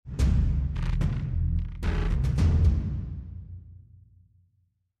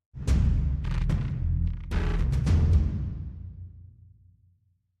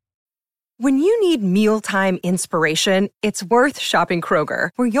When you need mealtime inspiration, it's worth shopping Kroger,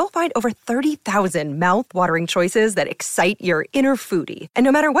 where you'll find over 30,000 mouth-watering choices that excite your inner foodie. And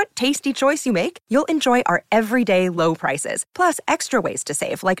no matter what tasty choice you make, you'll enjoy our everyday low prices, plus extra ways to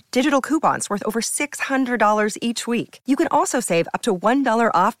save, like digital coupons worth over $600 each week. You can also save up to $1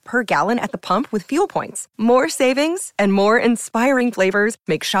 off per gallon at the pump with fuel points. More savings and more inspiring flavors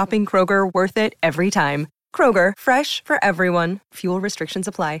make shopping Kroger worth it every time. Kroger, fresh for everyone. Fuel restrictions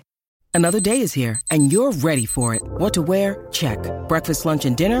apply. Another day is here, and you're ready for it. What to wear? Check. Breakfast, lunch,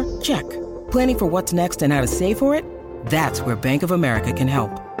 and dinner? Check. Planning for what's next and how to save for it? That's where Bank of America can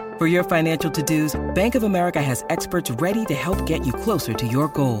help. For your financial to-dos, Bank of America has experts ready to help get you closer to your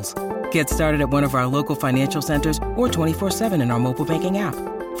goals. Get started at one of our local financial centers or 24/7 in our mobile banking app.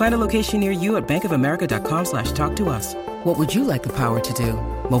 Find a location near you at bankofamerica.com/talktous. What would you like the power to do?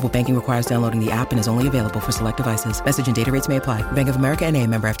 Mobile banking requires downloading the app and is only available for select devices. Message and data rates may apply. Bank of America N.A.,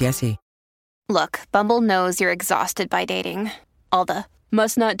 member FDIC. Look, Bumble knows you're exhausted by dating. All the,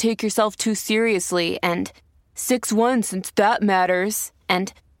 must not take yourself too seriously, and 6'1" since that matters,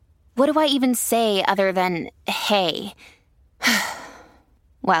 and what do I even say other than, hey?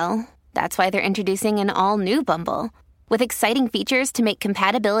 Well, that's why they're introducing an all-new Bumble, with exciting features to make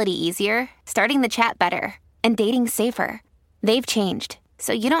compatibility easier, starting the chat better, and dating safer. They've changed,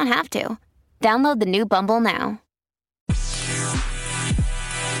 so you don't have to. Download the new Bumble now.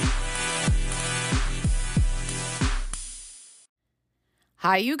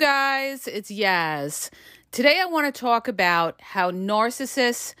 Hi, you guys. It's Yaz. Today I want to talk about how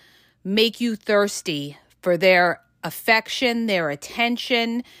narcissists make you thirsty for their affection, their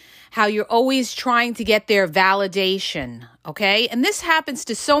attention, how you're always trying to get their validation, okay? And this happens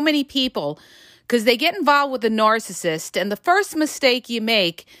to so many people because they get involved with a narcissist, and the first mistake you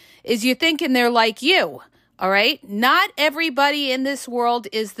make is you're thinking they're like you, all right? Not everybody in this world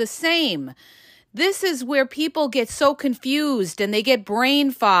is the same. This is where people get so confused and they get brain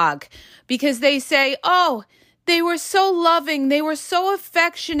fog because they say, oh, they were so loving, they were so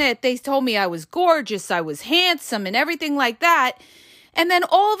affectionate, they told me I was gorgeous, I was handsome, and everything like that. And then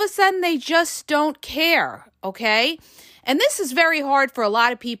all of a sudden they just don't care, okay? And this is very hard for a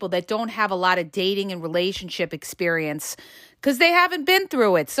lot of people that don't have a lot of dating and relationship experience because they haven't been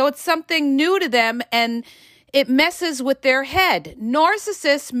through it. So it's something new to them and it messes with their head.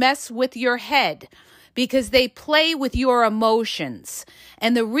 Narcissists mess with your head because they play with your emotions.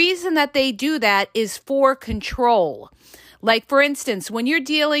 And the reason that they do that is for control. Like, for instance, when you're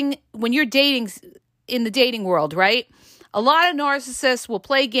dating in the dating world, right? A lot of narcissists will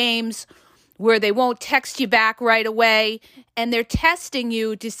play games where they won't text you back right away, and they're testing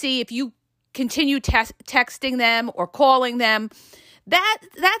you to see if you continue texting them or calling them.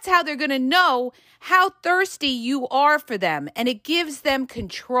 That's how they're going to know how thirsty you are for them, and it gives them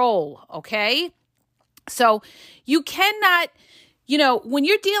control, okay? So you cannot, when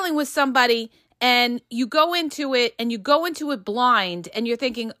you're dealing with somebody and you go into it blind and you're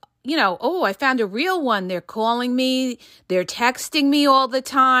thinking, oh, I found a real one. They're calling me. They're texting me all the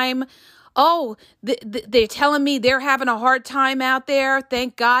time. Oh, they're telling me they're having a hard time out there.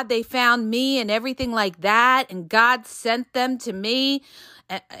 Thank God they found me and everything like that. And God sent them to me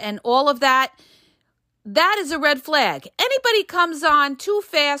and all of that. That is a red flag. Anybody comes on too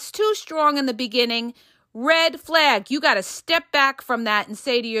fast, too strong in the beginning, red flag. You got to step back from that and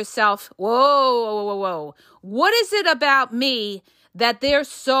say to yourself, whoa. What is it about me that they're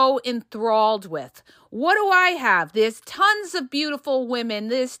so enthralled with? What do I have? There's tons of beautiful women.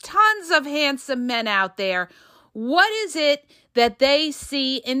 There's tons of handsome men out there. What is it that they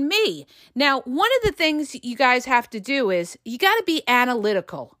see in me? Now, one of the things you guys have to do is you got to be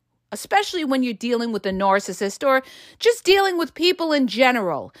analytical, especially when you're dealing with a narcissist or just dealing with people in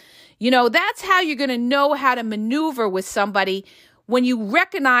general. That's how you're going to know how to maneuver with somebody when you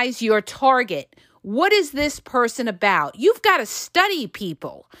recognize your target. What is this person about? You've got to study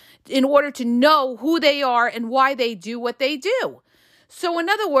people in order to know who they are and why they do what they do. So in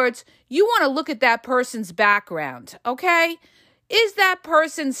other words, you want to look at that person's background, okay? Is that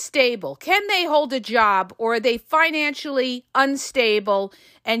person stable? Can they hold a job, or are they financially unstable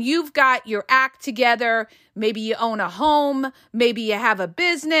and you've got your act together? Maybe you own a home, maybe you have a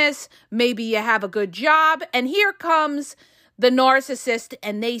business, maybe you have a good job, and here comes the narcissist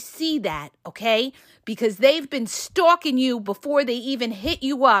and they see that, okay? Because they've been stalking you before they even hit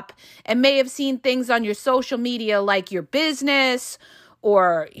you up and may have seen things on your social media like your business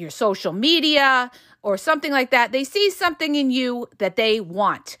or your social media or something like that. They see something in you that they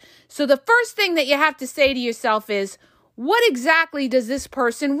want. So the first thing that you have to say to yourself is, what exactly does this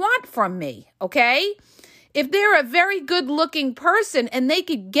person want from me, okay? If they're a very good-looking person and they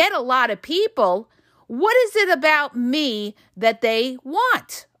could get a lot of people, what is it about me that they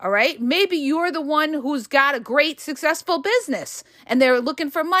want? All right. Maybe you're the one who's got a great, successful business and they're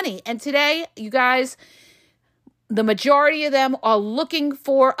looking for money. And today, you guys, the majority of them are looking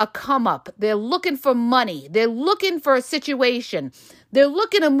for a come up. They're looking for money. They're looking for a situation. They're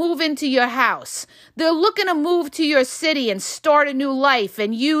looking to move into your house. They're looking to move to your city and start a new life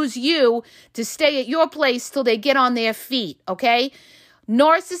and use you to stay at your place till they get on their feet. Okay.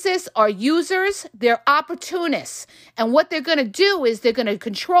 Narcissists are users, they're opportunists. And what they're going to do is they're going to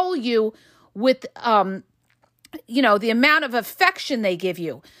control you with, the amount of affection they give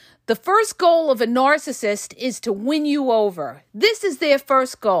you. The first goal of a narcissist is to win you over. This is their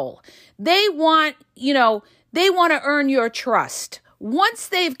first goal. They want to earn your trust. Once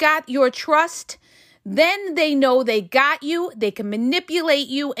they've got your trust, then they know they got you, they can manipulate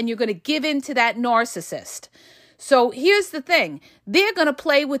you, and you're going to give in to that narcissist. So here's the thing. They're going to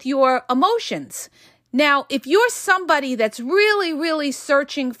play with your emotions. Now, if you're somebody that's really, really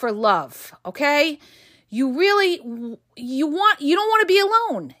searching for love, okay, you don't want to be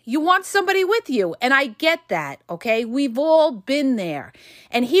alone. You want somebody with you. And I get that, okay? We've all been there.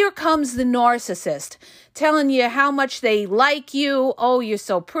 And here comes the narcissist telling you how much they like you. Oh, you're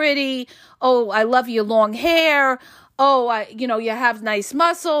so pretty. Oh, I love your long hair. Oh, you have nice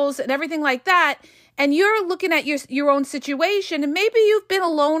muscles and everything like that. And you're looking at your own situation, and maybe you've been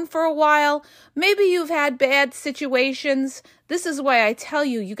alone for a while. Maybe you've had bad situations. This is why I tell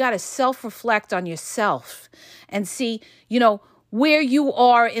you, you got to self-reflect on yourself and see, where you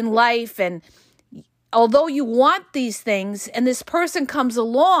are in life. And although you want these things and this person comes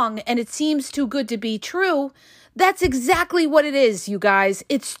along and it seems too good to be true, that's exactly what it is, you guys.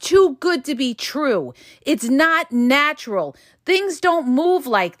 It's too good to be true. It's not natural. Things don't move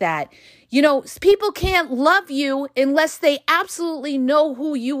like that. People can't love you unless they absolutely know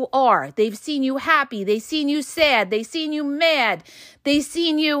who you are. They've seen you happy. They've seen you sad. They've seen you mad. They've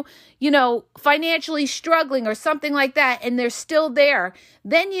seen you, financially struggling or something like that, and they're still there.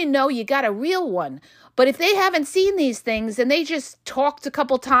 Then you got a real one. But if they haven't seen these things and they just talked a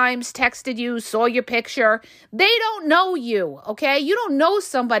couple times, texted you, saw your picture, they don't know you, okay? You don't know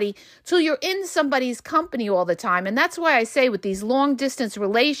somebody till you're in somebody's company all the time. And that's why I say with these long-distance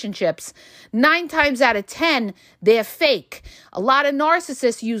relationships, 9 times out of 10, they're fake. A lot of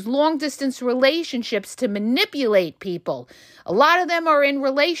narcissists use long-distance relationships to manipulate people. A lot of them are in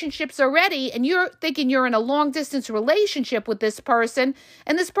relationships already, and you're thinking you're in a long-distance relationship with this person,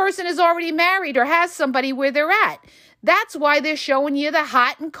 and this person is already married or has somebody where they're at. That's why they're showing you the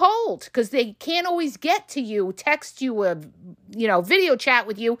hot and cold, because they can't always get to you, text you, video chat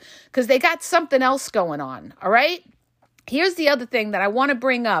with you, because they got something else going on, all right? Here's the other thing that I want to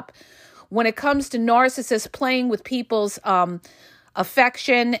bring up when it comes to narcissists playing with people's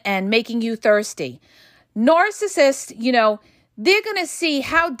affection and making you thirsty. Narcissists, they're going to see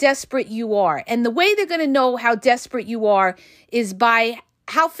how desperate you are. And the way they're going to know how desperate you are is by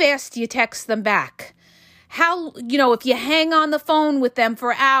how fast you text them back. How, if you hang on the phone with them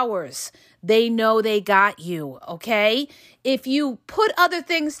for hours, they know they got you, okay? If you put other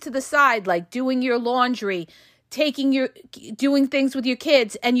things to the side, like doing your laundry, doing things with your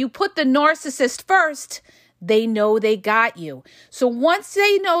kids, and you put the narcissist first, they know they got you. So once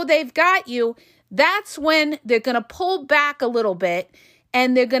they know they've got you, that's when they're going to pull back a little bit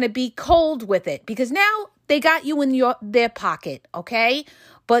and they're going to be cold with it, because now they got you in their pocket, okay?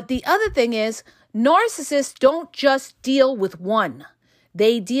 But the other thing is, narcissists don't just deal with one.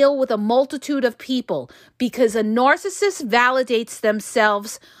 They deal with a multitude of people, because a narcissist validates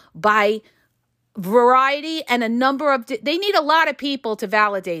themselves by variety and a number of, they need a lot of people to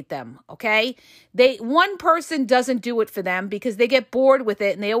validate them, okay? One person doesn't do it for them because they get bored with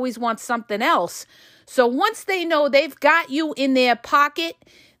it and they always want something else. So once they know they've got you in their pocket,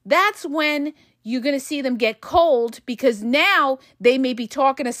 that's when you're going to see them get cold, because now they may be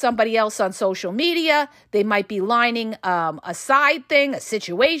talking to somebody else on social media. They might be lining a side thing, a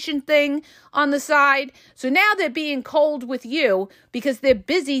situation thing on the side. So now they're being cold with you because they're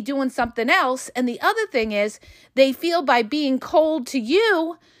busy doing something else. And the other thing is, they feel by being cold to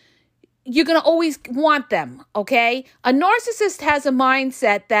you, you're going to always want them, okay? A narcissist has a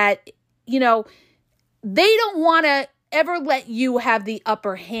mindset that, they don't want to ever let you have the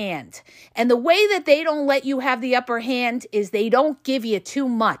upper hand. And the way that they don't let you have the upper hand is they don't give you too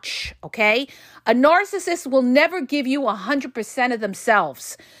much, okay? A narcissist will never give you 100% of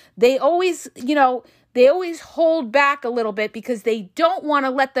themselves. They always, They always hold back a little bit because they don't want to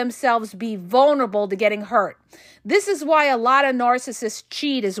let themselves be vulnerable to getting hurt. This is why a lot of narcissists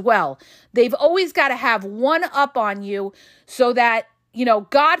cheat as well. They've always got to have one up on you so that,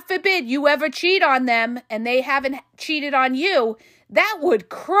 God forbid you ever cheat on them and they haven't cheated on you. That would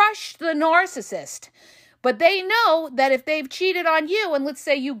crush the narcissist. But they know that if they've cheated on you, and let's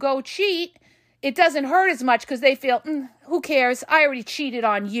say you go cheat, it doesn't hurt as much because they feel, who cares? I already cheated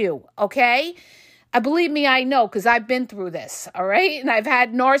on you, okay? Believe me, I know because I've been through this, all right? And I've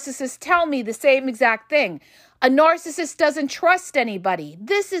had narcissists tell me the same exact thing. A narcissist doesn't trust anybody.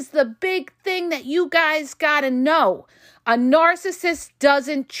 This is the big thing that you guys got to know. A narcissist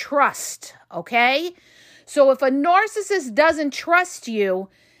doesn't trust, okay? So if a narcissist doesn't trust you,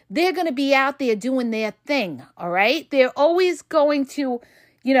 they're going to be out there doing their thing, all right? They're always going to,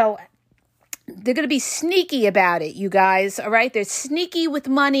 they're going to be sneaky about it, you guys, all right? They're sneaky with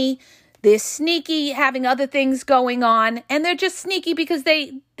money. They're sneaky having other things going on, and they're just sneaky because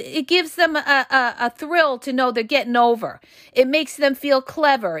it gives them a thrill to know they're getting over. It makes them feel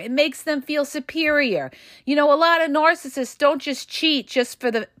clever. It makes them feel superior. A lot of narcissists don't just cheat just for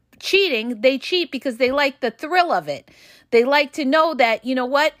the cheating. They cheat because they like the thrill of it. They like to know that,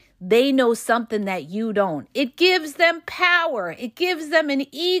 they know something that you don't. It gives them power. It gives them an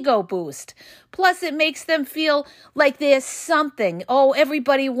ego boost. Plus, it makes them feel like there's something. Oh,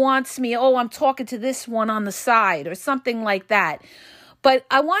 everybody wants me. Oh, I'm talking to this one on the side or something like that. But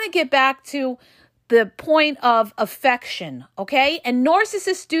I want to get back to the point of affection, okay? And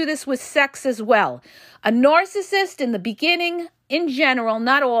narcissists do this with sex as well. A narcissist in the beginning, in general,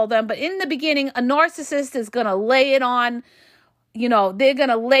 not all of them, but in the beginning, a narcissist is going to lay it on. They're going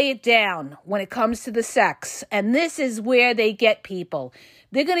to lay it down when it comes to the sex. And this is where they get people.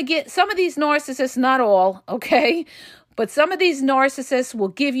 They're going to get some of these narcissists, not all, okay? But some of these narcissists will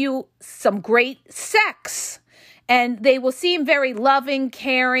give you some great sex. And they will seem very loving,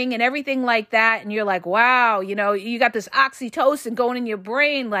 caring, and everything like that. And you're like, wow, you got this oxytocin going in your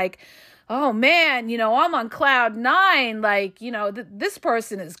brain like, oh man, I'm on cloud 9. Like, this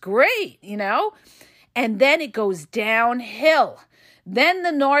person is great, And then it goes downhill. Then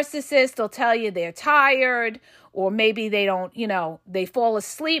the narcissist will tell you they're tired, or maybe they don't, they fall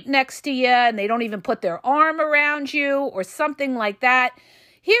asleep next to you and they don't even put their arm around you or something like that.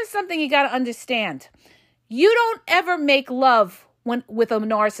 Here's something you got to understand. You don't ever make love with a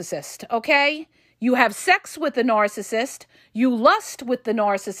narcissist, okay? You have sex with the narcissist, you lust with the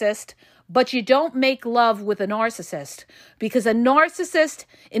narcissist, but you don't make love with a narcissist, because a narcissist,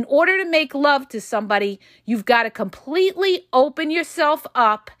 in order to make love to somebody, you've got to completely open yourself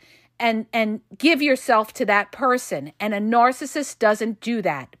up and give yourself to that person. And a narcissist doesn't do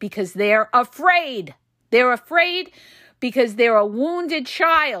that because they're afraid. They're afraid because they're a wounded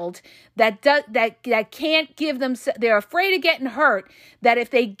child that can't give them. They're afraid of getting hurt. That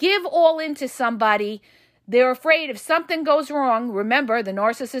if they give all into somebody, they're afraid if something goes wrong. Remember, the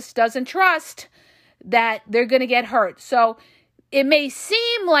narcissist doesn't trust that they're going to get hurt. So it may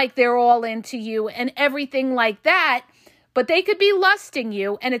seem like they're all into you and everything like that, but they could be lusting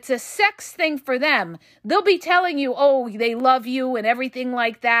you, and it's a sex thing for them. They'll be telling you, oh, they love you and everything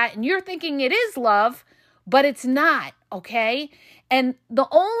like that, and you're thinking it is love, but it's not, okay? And the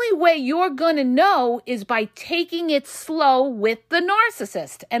only way you're going to know is by taking it slow with the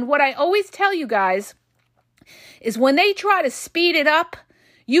narcissist. And what I always tell you guys is when they try to speed it up,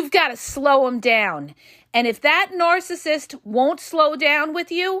 you've got to slow them down. And if that narcissist won't slow down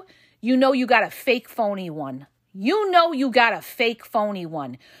with you, you know you got a fake phony one. You know you got a fake phony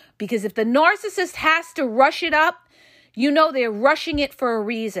one. Because if the narcissist has to rush it up, you know they're rushing it for a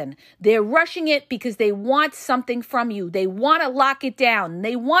reason. They're rushing it because they want something from you. They want to lock it down.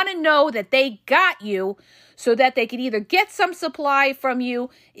 They want to know that they got you so that they can either get some supply from you.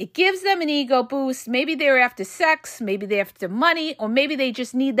 It gives them an ego boost. Maybe they're after sex. Maybe they're after money. Or maybe they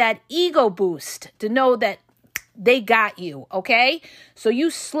just need that ego boost to know that they got you, okay? So you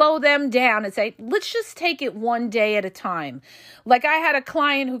slow them down and say, let's just take it one day at a time. Like I had a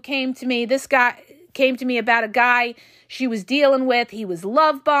client who came to me. This guy came to me about a guy she was dealing with. He was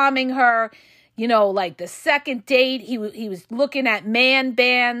love bombing her. Like the second date, he was looking at man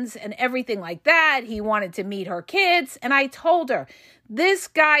bands and everything like that. He wanted to meet her kids. And I told her, this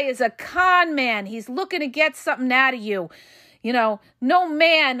guy is a con man. He's looking to get something out of you. No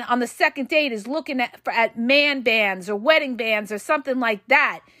man on the second date is looking at man bands or wedding bands or something like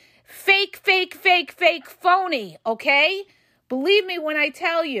that. Fake, fake, fake, fake, phony, okay? Believe me when I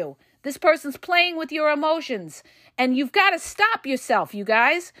tell you, this person's playing with your emotions. And you've got to stop yourself, you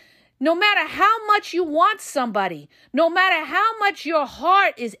guys. No matter how much you want somebody, no matter how much your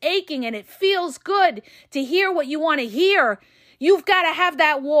heart is aching and it feels good to hear what you want to hear, you've got to have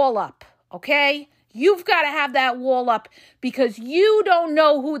that wall up, okay? You've got to have that wall up because you don't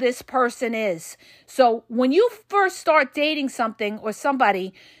know who this person is. So when you first start dating something or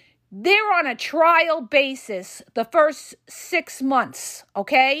somebody, they're on a trial basis the first 6 months,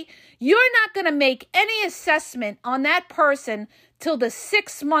 okay? You're not going to make any assessment on that person till the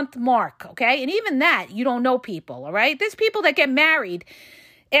 6-month mark, okay? And even that, you don't know people, all right? There's people that get married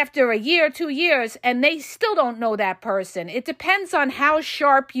after a year, 2 years, and they still don't know that person. It depends on how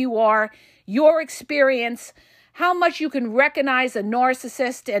sharp you are, your experience, how much you can recognize a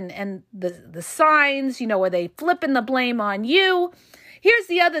narcissist and the signs, are they flipping the blame on you? Here's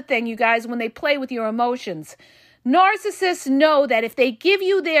the other thing, you guys, when they play with your emotions. Narcissists know that if they give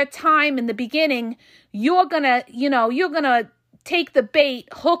you their time in the beginning, you're going to take the bait,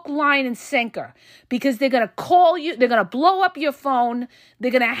 hook, line, and sinker, because they're going to call you. They're going to blow up your phone. They're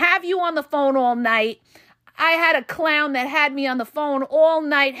going to have you on the phone all night. I had a clown that had me on the phone all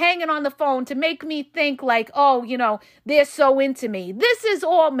night, hanging on the phone to make me think like, they're so into me. This is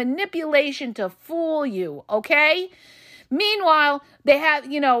all manipulation to fool you, okay? Meanwhile,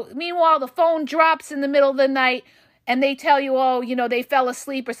 the phone drops in the middle of the night and they tell you, they fell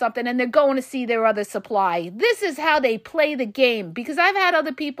asleep or something and they're going to see their other supply. This is how they play the game, because I've had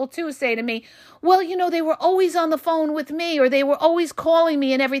other people too say to me, well, they were always on the phone with me or they were always calling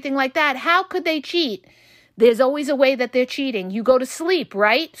me and everything like that. How could they cheat? There's always a way that they're cheating. You go to sleep,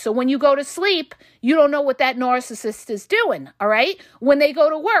 right? So when you go to sleep, you don't know what that narcissist is doing, all right? When they go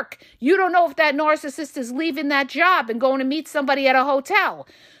to work, you don't know if that narcissist is leaving that job and going to meet somebody at a hotel.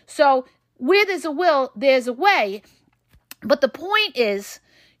 So where there's a will, there's a way. But the point is,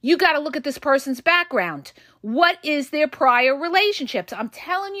 you got to look at this person's background. What is their prior relationships? I'm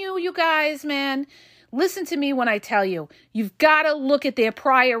telling you, you guys, man. Listen to me when I tell you, you've got to look at their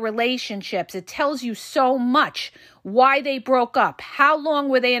prior relationships. It tells you so much. Why they broke up. How long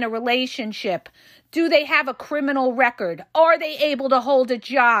were they in a relationship? Do they have a criminal record? Are they able to hold a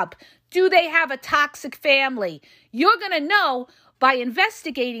job? Do they have a toxic family? You're going to know by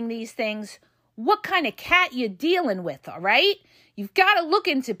investigating these things what kind of cat you're dealing with, all right? You've got to look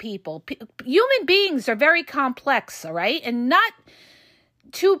into people. Human beings are very complex, all right? And not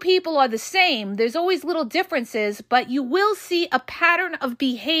two people are the same. There's always little differences, but you will see a pattern of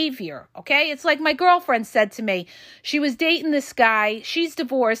behavior, okay? It's like my girlfriend said to me. She was dating this guy. She's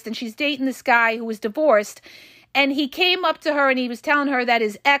divorced, and she's dating this guy who was divorced. And he came up to her, and he was telling her that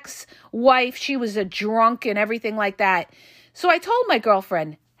his ex-wife, she was a drunk and everything like that. So I told my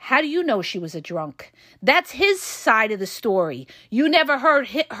girlfriend, how do you know she was a drunk? That's his side of the story. You never heard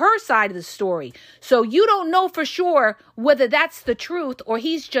her side of the story. So you don't know for sure whether that's the truth or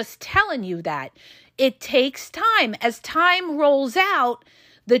he's just telling you that. It takes time. As time rolls out,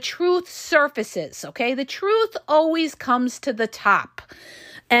 the truth surfaces, okay? The truth always comes to the top.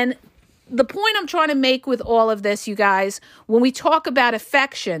 And the point I'm trying to make with all of this, you guys, when we talk about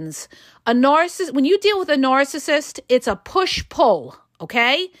affections, when you deal with a narcissist, it's a push-pull.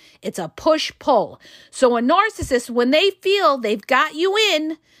 Okay? It's a push-pull. So a narcissist, when they feel they've got you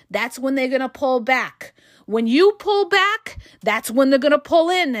in, that's when they're going to pull back. When you pull back, that's when they're going to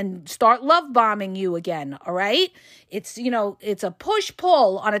pull in and start love bombing you again. All right? It's a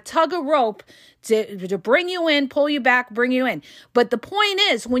push-pull on a tug of rope to bring you in, pull you back, bring you in. But the point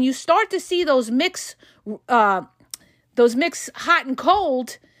is, when you start to see those mix hot and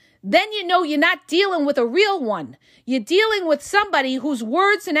cold, then you know you're not dealing with a real one. You're dealing with somebody whose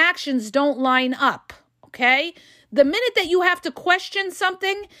words and actions don't line up, okay? The minute that you have to question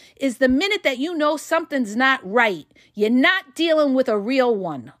something is the minute that you know something's not right. You're not dealing with a real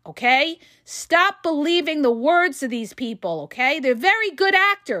one, okay? Stop believing the words of these people, okay? They're very good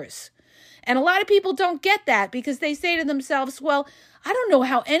actors. And a lot of people don't get that because they say to themselves, well, I don't know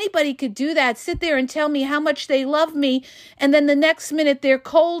how anybody could do that, sit there and tell me how much they love me, and then the next minute they're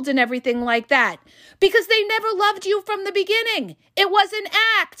cold and everything like that. Because they never loved you from the beginning. It was an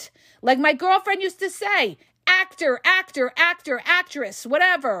act. Like my girlfriend used to say, actor, actress,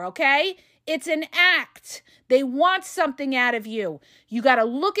 whatever, okay? It's an act. They want something out of you. You got to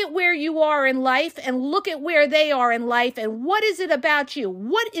look at where you are in life and look at where they are in life, and what is it about you?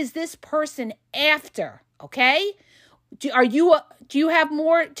 What is this person after, okay? Do you have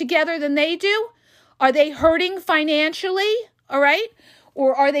more together than they do? Are they hurting financially? All right.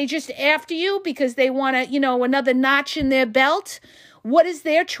 Or are they just after you because they want to, another notch in their belt? What is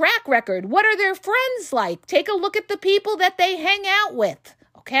their track record? What are their friends like? Take a look at the people that they hang out with.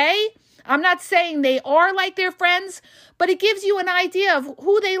 Okay. I'm not saying they are like their friends, but it gives you an idea of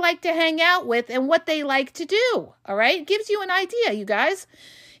who they like to hang out with and what they like to do, all right? It gives you an idea, you guys.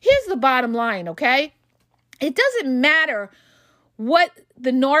 Here's the bottom line, okay? It doesn't matter what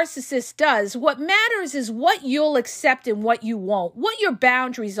the narcissist does. What matters is what you'll accept and what you won't, what your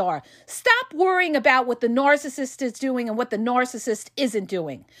boundaries are. Stop worrying about what the narcissist is doing and what the narcissist isn't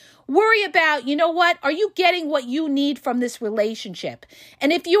doing. Worry about, you know what? Are you getting what you need from this relationship?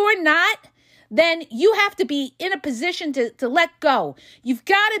 And if you're not, then you have to be in a position to let go. You've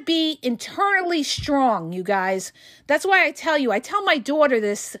got to be internally strong, you guys. That's why I tell my daughter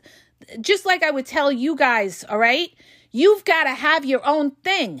this, just like I would tell you guys, all right? You've got to have your own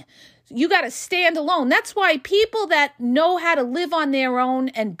thing. You got to stand alone. That's why people that know how to live on their own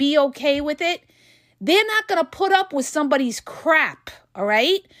and be okay with it, they're not going to put up with somebody's crap, all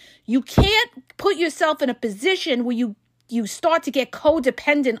right? You can't put yourself in a position where you start to get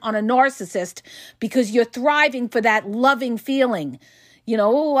codependent on a narcissist because you're thriving for that loving feeling. You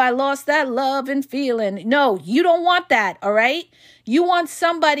know, oh, I lost that love and feeling. No, you don't want that, all right? You want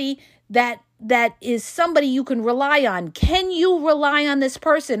somebody that is somebody you can rely on. Can you rely on this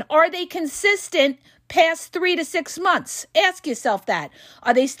person? Are they consistent past 3 to 6 months? Ask yourself that.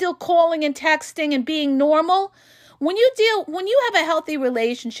 Are they still calling and texting and being normal? When you have a healthy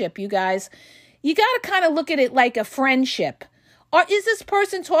relationship, you guys, you got to kind of look at it like a friendship. Or is this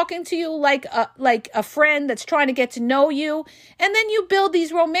person talking to you like a friend that's trying to get to know you? And then you build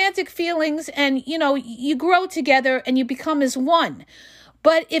these romantic feelings and, you know, you grow together and you become as one.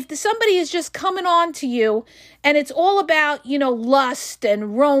 But if somebody is just coming on to you and it's all about, you know, lust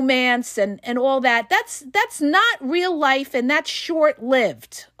and romance and all that, that's not real life and that's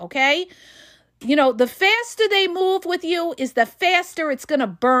short-lived, okay? You know, the faster they move with you is the faster it's going to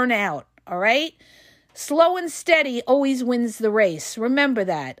burn out, all right? Slow and steady always wins the race. Remember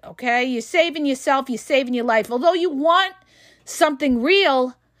that, okay? You're saving yourself, you're saving your life. Although you want something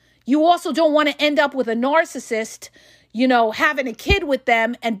real, you also don't want to end up with a narcissist, you know, having a kid with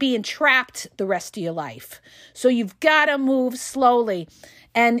them and being trapped the rest of your life. So you've got to move slowly.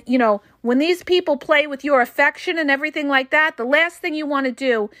 And, you know, when these people play with your affection and everything like that, the last thing you want to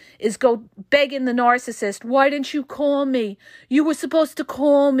do is go begging the narcissist, why didn't you call me? You were supposed to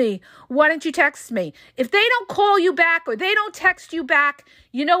call me. Why didn't you text me? If they don't call you back or they don't text you back,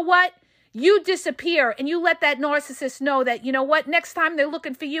 you know what? You disappear and you let that narcissist know that, you know what, next time they're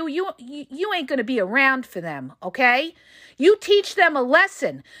looking for you, you ain't going to be around for them, okay? You teach them a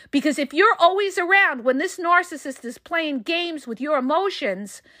lesson because if you're always around when this narcissist is playing games with your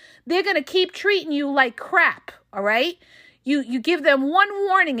emotions, they're going to keep treating you like crap, all right? You give them one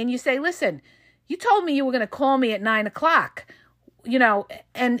warning and you say, listen, you told me you were going to call me at 9 o'clock, you know,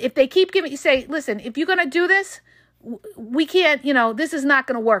 and if they keep giving, you say, listen, if you're going to do this, we can't, you know, this is not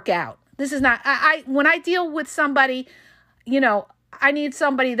going to work out. This is not, when I deal with somebody, you know, I need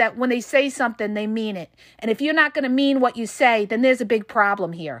somebody that when they say something, they mean it. And if you're not going to mean what you say, then there's a big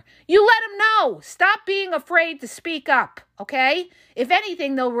problem here. You let them know. Stop being afraid to speak up, okay? If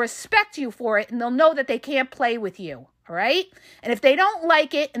anything, they'll respect you for it and they'll know that they can't play with you, all right? And if they don't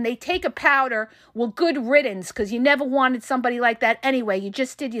like it and they take a powder, well, good riddance, because you never wanted somebody like that anyway. You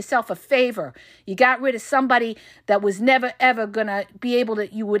just did yourself a favor. You got rid of somebody that was never, ever going to be able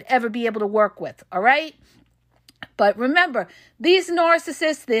to, you would ever be able to work with, all right? But remember, these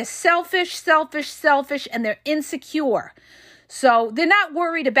narcissists, they're selfish, and they're insecure. So they're not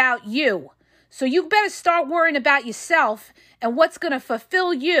worried about you. So you better start worrying about yourself and what's going to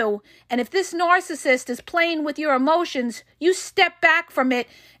fulfill you. And if this narcissist is playing with your emotions, you step back from it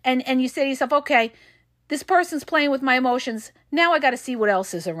and you say to yourself, okay, this person's playing with my emotions. Now I got to see what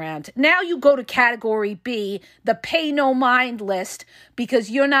else is around. Now you go to category B, the pay no mind list, because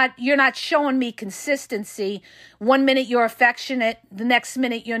you're not showing me consistency. 1 minute you're affectionate, the next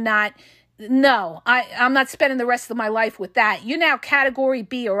minute you're not. No, I'm not spending the rest of my life with that. You're now category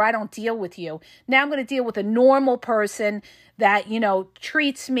B, or I don't deal with you. Now I'm going to deal with a normal person that, you know,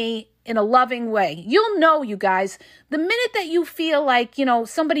 treats me in a loving way. You'll know, you guys, the minute that you feel like, you know,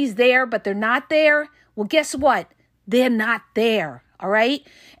 somebody's there, but they're not there, well, guess what? They're not there, all right?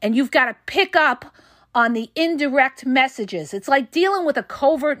 And you've got to pick up on the indirect messages. It's like dealing with a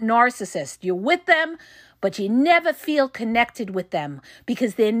covert narcissist. You're with them, but you never feel connected with them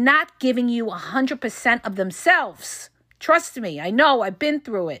because they're not giving you 100% of themselves. Trust me, I know, I've been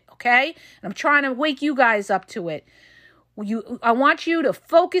through it, okay? And I'm trying to wake you guys up to it. I want you to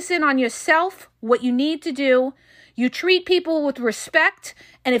focus in on yourself, what you need to do. You treat people with respect,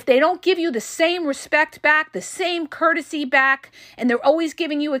 and if they don't give you the same respect back, the same courtesy back, and they're always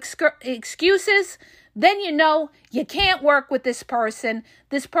giving you excuses, then you know you can't work with this person.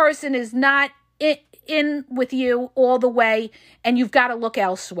 This person is not in with you all the way, and you've got to look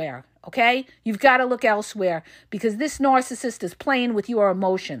elsewhere, okay? You've got to look elsewhere because this narcissist is playing with your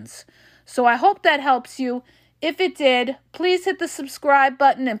emotions. So I hope that helps you. If it did, please hit the subscribe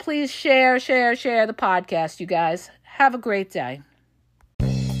button and please share the podcast, you guys. Have a great day.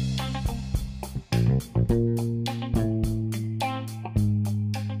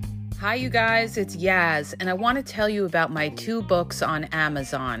 Hi, you guys, it's Yaz, and I want to tell you about my 2 books on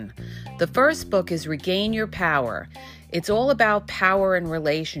Amazon. The first book is Regain Your Power. It's all about power and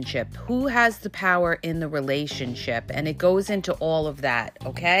relationship. Who has the power in the relationship? And it goes into all of that,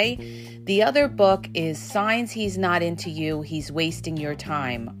 okay? The other book is Signs He's Not Into You, He's Wasting Your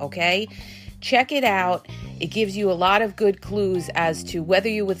Time, okay? Check it out. It gives you a lot of good clues as to whether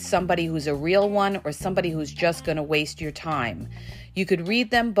you're with somebody who's a real one or somebody who's just going to waste your time. You could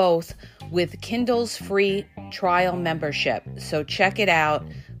read them both with Kindle's free trial membership. So check it out.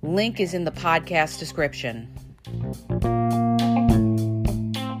 Link is in the podcast description.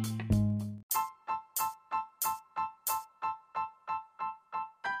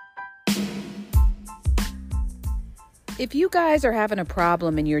 If you guys are having a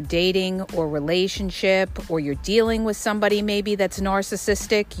problem in your dating or relationship, or you're dealing with somebody maybe that's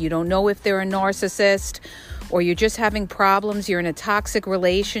narcissistic, you don't know if they're a narcissist, or you're just having problems, you're in a toxic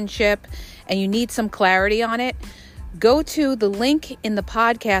relationship, and you need some clarity on it, go to the link in the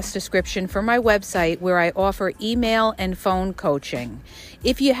podcast description for my website where I offer email and phone coaching.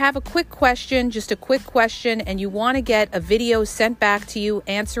 If you have a quick question, just a quick question, and you want to get a video sent back to you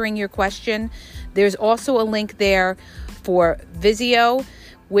answering your question, there's also a link there for Vizio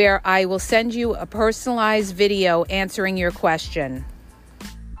where I will send you a personalized video answering your question.